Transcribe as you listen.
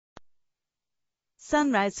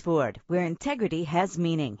Sunrise Ford, where integrity has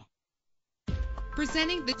meaning.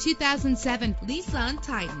 Presenting the 2007 Nissan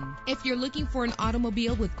Titan. If you're looking for an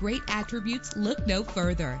automobile with great attributes, look no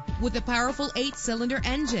further. With a powerful 8-cylinder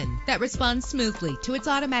engine that responds smoothly to its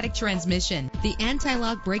automatic transmission, the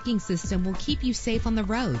anti-lock braking system will keep you safe on the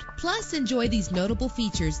road. Plus, enjoy these notable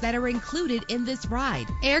features that are included in this ride: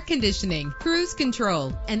 air conditioning, cruise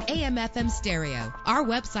control, and AM/FM stereo. Our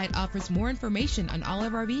website offers more information on all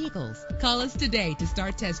of our vehicles. Call us today to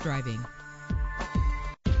start test driving.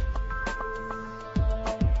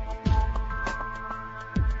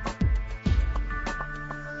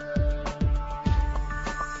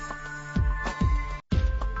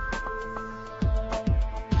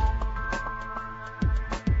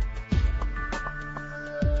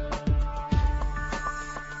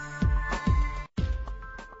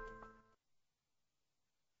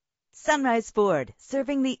 Sunrise Ford,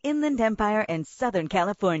 serving the Inland Empire and Southern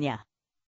California.